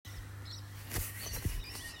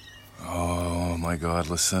my God,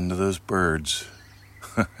 listen to those birds.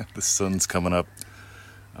 The sun's coming up.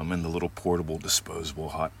 I'm in the little portable, disposable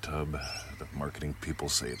hot tub. The marketing people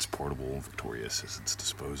say it's portable. Victoria says it's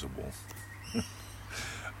disposable.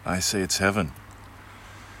 I say it's heaven.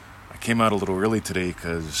 I came out a little early today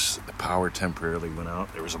because the power temporarily went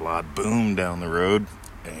out. There was a loud boom down the road,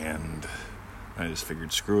 and I just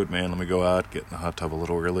figured, screw it, man. Let me go out, get in the hot tub a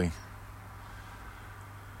little early.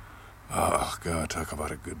 Oh, God, talk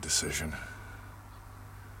about a good decision.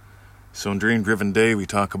 So in Dream Driven Day, we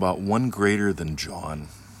talk about One Greater Than John.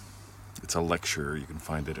 It's a lecture. You can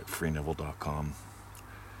find it at freeneville.com.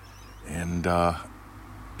 And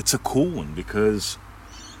it's a cool one because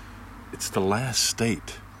it's the last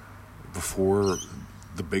state before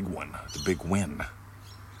the big one, the big win.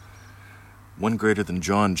 One greater than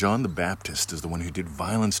John. John the Baptist is the one who did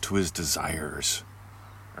violence to his desires,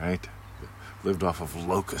 right? Lived off of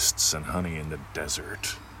locusts and honey in the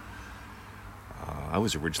desert. I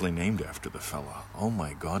was originally named after the fella. Oh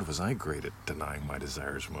my God, was I great at denying my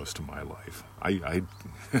desires most of my life. I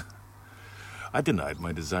denied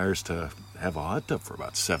my desires to have a hot tub for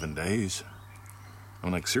about 7 days.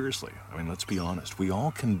 I'm like, seriously, let's be honest. We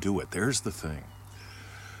all can do it. There's the thing.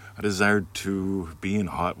 I desired to be in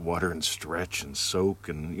hot water and stretch and soak,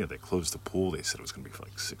 and they closed the pool. They said it was going to be for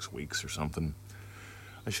like 6 weeks or something.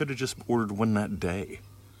 I should have just ordered one that day.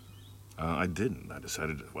 I didn't. I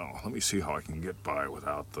decided, let me see how I can get by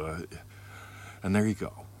without the... And there you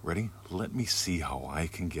go. Ready? Let me see how I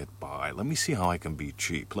can get by. Let me see how I can be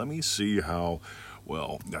cheap. Let me see how,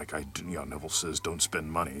 Neville says, don't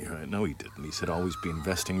spend money. No, he didn't. He said, always be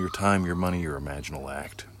investing your time, your money, your imaginal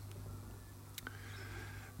act.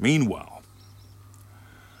 Meanwhile,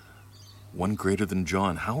 one greater than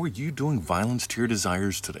John. How are you doing violence to your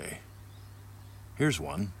desires today? Here's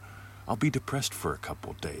one. I'll be depressed for a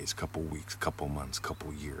couple days, couple weeks, couple months,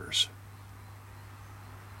 couple years.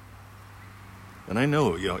 And I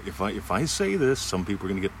know, if I say this, some people are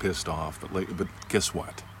going to get pissed off. But guess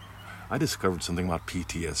what? I discovered something about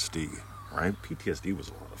PTSD, right? PTSD was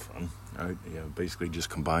a lot of fun, right? Basically just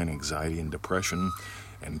combine anxiety and depression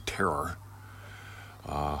and terror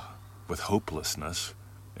with hopelessness.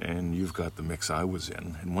 And you've got the mix I was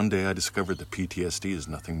in. And one day I discovered that PTSD is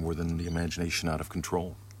nothing more than the imagination out of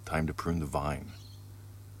control. Time to prune the vine.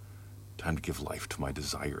 Time to give life to my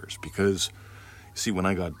desires. Because, see, when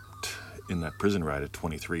I got in that prison ride at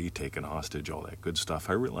 23, taken hostage, all that good stuff,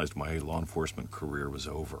 I realized my law enforcement career was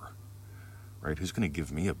over. Right? Who's going to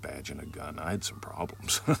give me a badge and a gun? I had some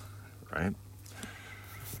problems. Right?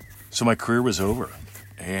 So my career was over.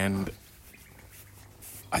 And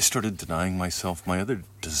I started denying myself my other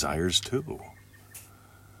desires too.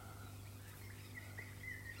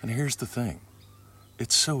 And here's the thing.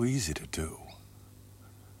 It's so easy to do.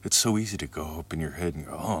 It's so easy to go up in your head and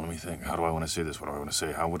go, let me think. How do I want to say this? What do I want to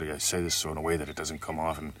say? How would I say this so in a way that it doesn't come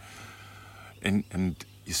off? And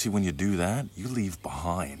you see, when you do that, you leave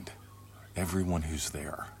behind everyone who's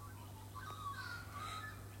there.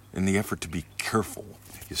 In the effort to be careful,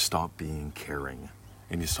 you stop being caring.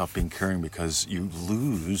 And you stop being caring because you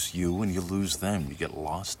lose you and you lose them. You get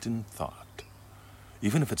lost in thought.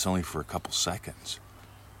 Even if it's only for a couple seconds.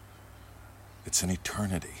 It's an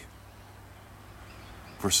eternity.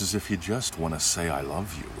 Versus if you just want to say, I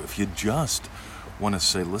love you. If you just want to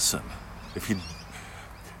say, listen. If you...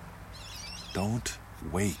 Don't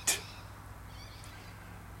wait.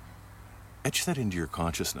 Etch that into your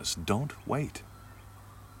consciousness. Don't wait.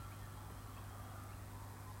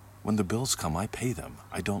 When the bills come, I pay them.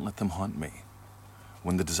 I don't let them haunt me.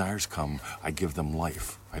 When the desires come, I give them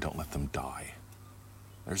life. I don't let them die.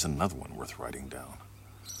 There's another one worth writing down.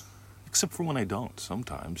 Except for when I don't.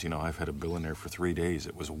 Sometimes, I've had a bill in there for 3 days.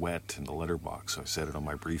 It was wet in the letterbox, so I set it on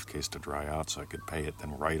my briefcase to dry out so I could pay it,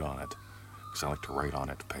 then write on it. Because I like to write on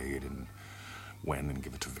it, pay it, and when, and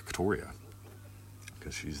give it to Victoria.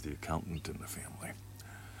 Because she's the accountant in the family.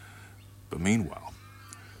 But meanwhile,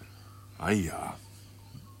 I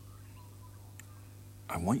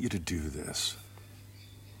want you to do this.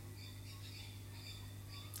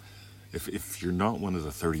 If you're not one of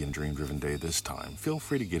the 30 in Dream Driven Day this time, feel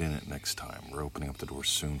free to get in it next time. We're opening up the doors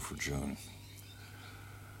soon for June.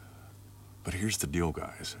 But here's the deal,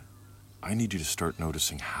 guys. I need you to start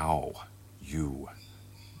noticing how you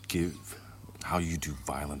do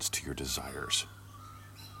violence to your desires.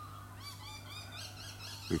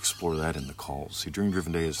 We explore that in the calls. See, Dream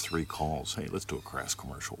Driven Day has 3 calls. Hey, let's do a crass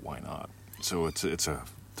commercial. Why not? So it's a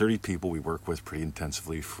 30 people we work with pretty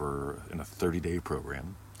intensively in a 30-day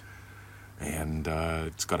program. And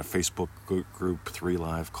it's got a Facebook group, 3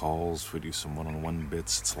 live calls. We do some one-on-one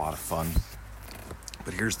bits. It's a lot of fun.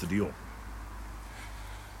 But here's the deal.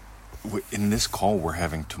 in this call we're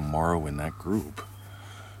having tomorrow in that group,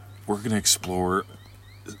 we're going to explore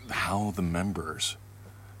how the members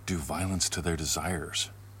do violence to their desires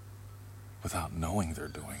without knowing they're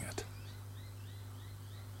doing it.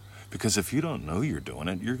 Because if you don't know you're doing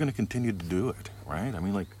it, you're going to continue to do it, right? I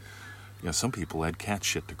mean, like, some people add cat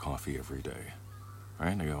shit to coffee every day,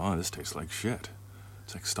 right? And they go, oh, this tastes like shit.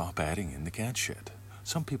 It's like, stop adding in the cat shit.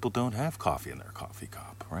 Some people don't have coffee in their coffee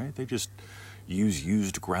cup, right? They just use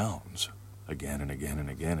used grounds again and again and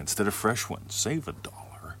again instead of fresh ones. Save $1,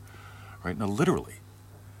 right? Now, literally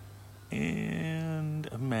and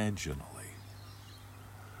imaginally.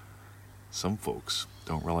 Some folks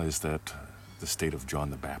don't realize that the state of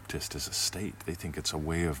John the Baptist is a state. They think it's a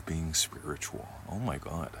way of being spiritual. Oh my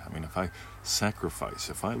God. I mean, if I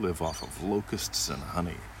live off of locusts and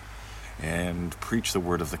honey and preach the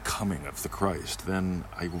word of the coming of the Christ, then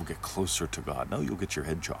I will get closer to God. No, you'll get your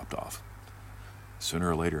head chopped off sooner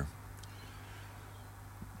or later.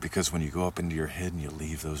 Because when you go up into your head and you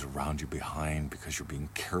leave those around you behind because you're being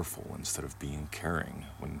careful instead of being caring,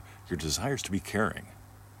 when your desire is to be caring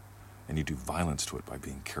and you do violence to it by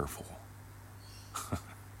being careful.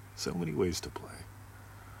 So many ways to play.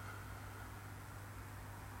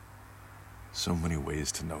 So many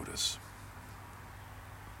ways to notice.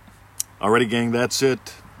 Alrighty, gang, that's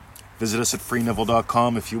it. Visit us at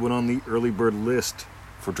freeneville.com. If you went on the early bird list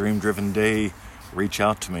for Dream Driven Day, reach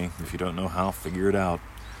out to me. If you don't know how, figure it out.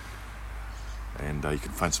 And you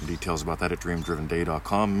can find some details about that at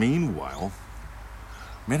dreamdrivenday.com. Meanwhile,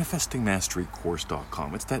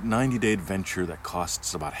 manifestingmasterycourse.com. It's that 90-day adventure that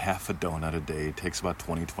costs about half a donut a day. It takes about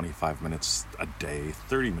 20-25 minutes a day,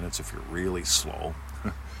 30 minutes if you're really slow.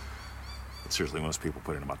 But seriously, most people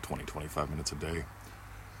put in about 20-25 minutes a day.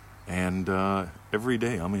 And every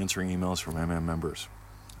day I'm answering emails from MM members.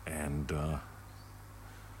 And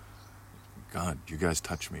God, you guys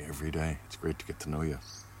touch me every day. It's great to get to know you.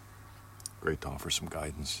 Great to offer some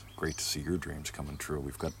guidance. Great to see your dreams coming true.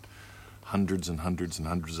 We've got hundreds and hundreds and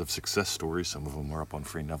hundreds of success stories. Some of them are up on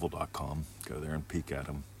freeneville.com. Go there and peek at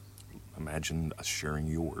them. Imagine us sharing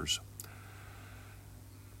yours.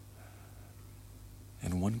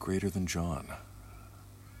 And one greater than John.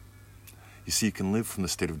 You see, you can live from the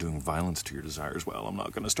state of doing violence to your desires. Well, I'm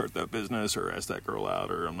not going to start that business or ask that girl out,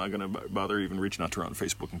 or I'm not going to bother even reaching out to her on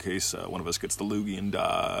Facebook in case one of us gets the loogie and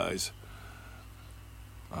dies.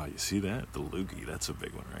 You see that? The loogie, that's a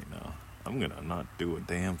big one right now. I'm going to not do a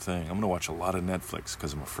damn thing. I'm going to watch a lot of Netflix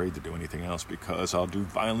because I'm afraid to do anything else because I'll do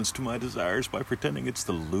violence to my desires by pretending it's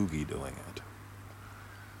the loogie doing it.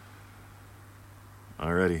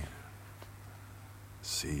 Alrighty.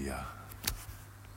 See ya.